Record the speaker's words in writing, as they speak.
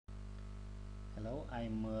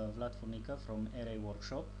I'm Vlad Furnica from Array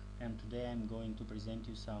Workshop, and today I'm going to present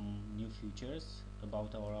you some new features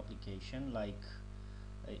about our application, like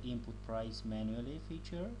input price manually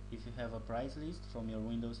feature if you have a price list from your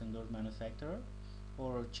Windows and Doors manufacturer,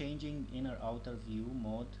 or changing inner outer view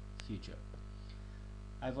mode feature.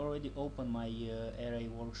 I've already opened my Array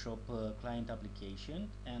Workshop client application,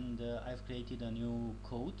 and I've created a new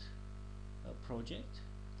code project.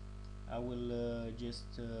 I will just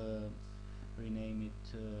rename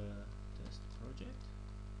it test project.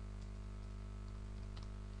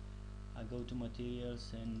 I go to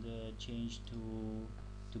materials and change to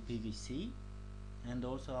PVC, and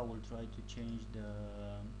also I will try to change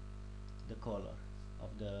the color of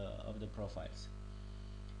the profiles.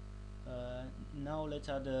 Now let's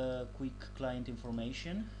add a quick client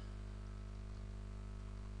information.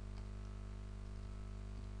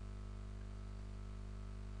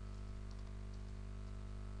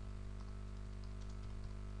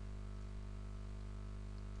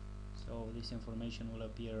 So this information will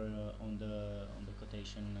appear on the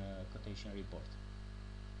quotation report.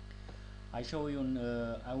 I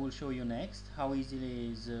will show you next how easily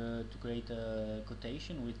it is to create a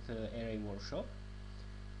quotation with Array Workshop.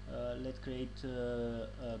 Let's create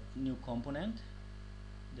a new component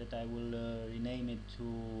that I will rename it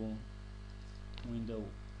to window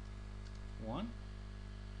 1.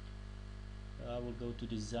 I will go to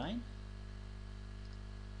design.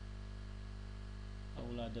 I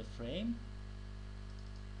will add a frame,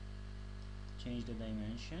 change the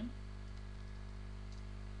dimension,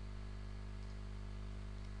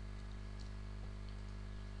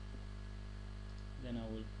 then I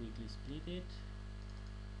will quickly split it,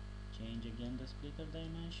 change again the splitter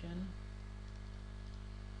dimension,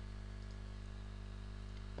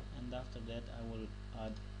 and after that I will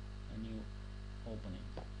add a new opening.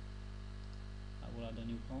 I will add a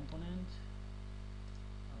new component.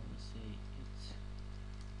 I will say it's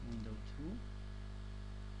window 2,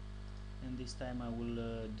 and this time I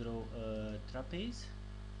will draw a trapeze.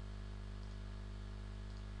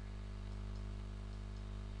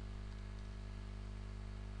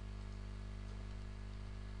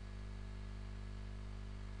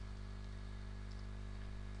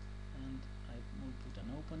 And I will put an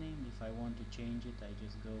opening. If I want to change it, I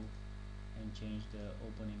just go and change the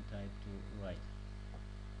opening type to right.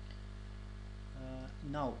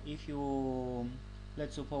 Now if you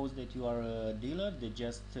let's suppose that you are a dealer that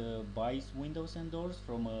just buys windows and doors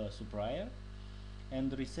from a supplier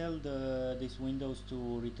and resell these windows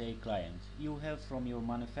to retail clients. You have from your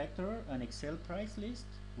manufacturer an Excel price list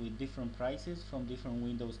with different prices from different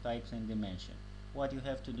windows types and dimension. What you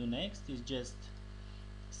have to do next is just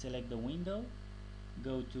select the window,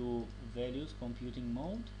 go to values computing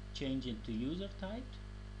mode, change it to user type,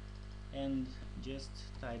 and just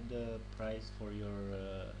type the price for your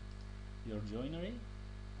joinery.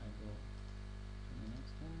 I go to the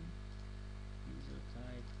next one, user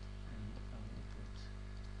type, and I will put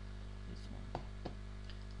this one.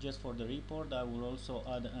 Just for the report, I will also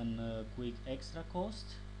add a quick extra cost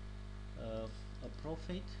of a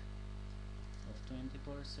profit of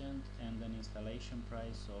 20% and an installation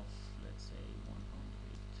price of, let's say, 100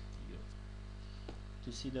 euro.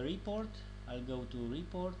 To see the report, I'll go to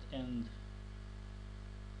report, and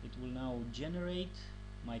it will now generate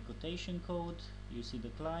my quotation code. You see the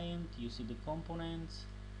client, you see the components,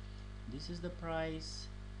 this is the price,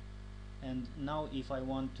 and now if I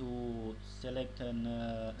want to select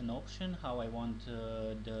an option how I want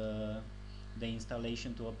the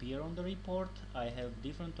installation to appear on the report, I have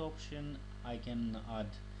different option. I can add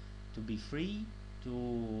to be free,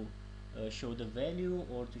 to show the value,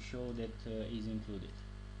 or to show that is included.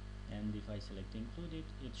 And if I select included,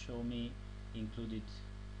 it show me included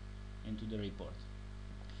into the report.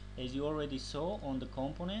 As you already saw on the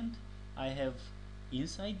component, I have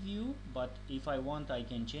inside view, but if I want I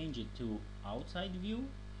can change it to outside view,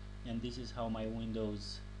 and this is how my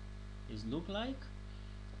windows is look like.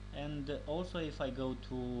 And also if I go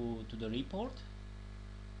to the report,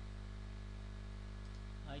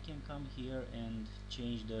 I can come here and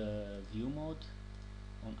change the view mode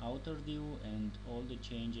on outer view, and all the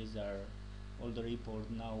changes are, all the report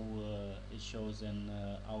now it shows an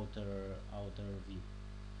outer view.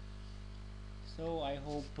 So I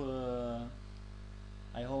hope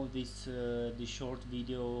this short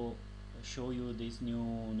video show you this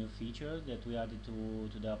new feature that we added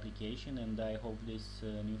to the application, and I hope this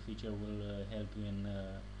new feature will help you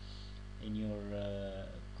in your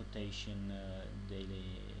quotation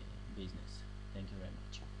daily business. Thank you very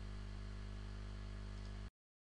much.